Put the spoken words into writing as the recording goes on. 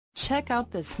Check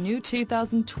out this new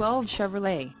 2012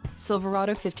 Chevrolet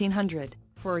Silverado 1500.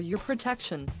 For your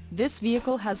protection, this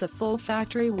vehicle has a full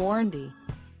factory warranty.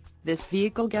 This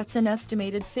vehicle gets an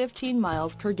estimated 15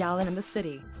 miles per gallon in the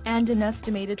city, and an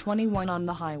estimated 21 on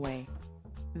the highway.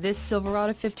 This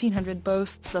Silverado 1500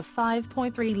 boasts a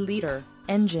 5.3-liter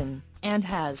engine, and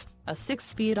has a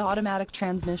 6-speed automatic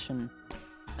transmission.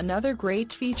 Another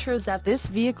great feature is that this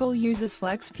vehicle uses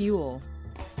flex fuel.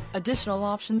 Additional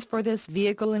options for this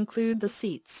vehicle include the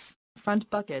seats, front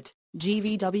bucket,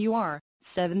 GVWR,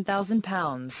 7,000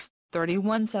 pounds,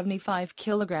 3175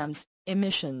 kilograms,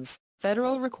 emissions,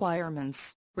 federal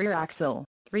requirements, rear axle,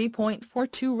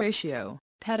 3.42 ratio,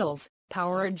 pedals,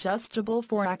 power adjustable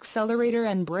for accelerator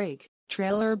and brake,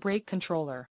 trailer brake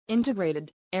controller,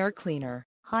 integrated, air cleaner,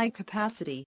 high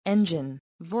capacity, engine,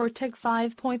 Vortec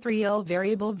 5.3L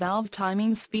variable valve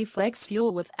timing flex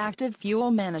fuel with active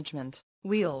fuel management,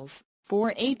 wheels,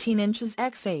 4/18 inches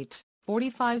x 8,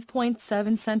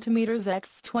 45.7 centimeters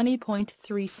x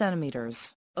 20.3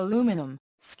 centimeters, aluminum,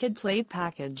 skid plate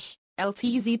package,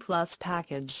 LTZ plus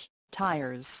package,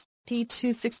 tires,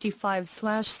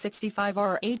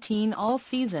 P265/65R18 all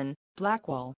season,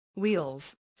 Blackwall,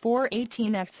 wheels,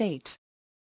 4/18 x 8.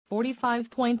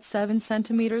 45.7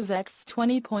 centimeters x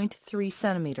 20.3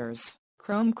 centimeters,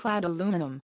 chrome-clad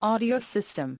aluminum, audio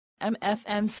system,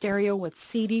 AM/FM stereo with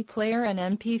CD player and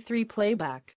MP3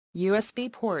 playback, USB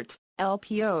port,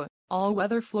 LPO,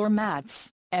 all-weather floor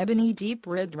mats, ebony deep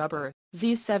red rubber,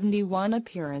 Z71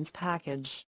 appearance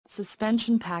package,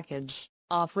 suspension package,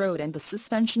 off-road and the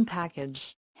suspension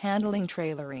package, handling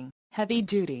trailering, heavy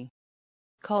duty.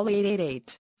 Call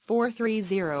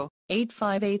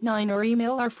 888-430-8589 or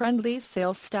email our friendly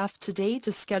sales staff today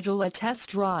to schedule a test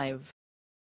drive.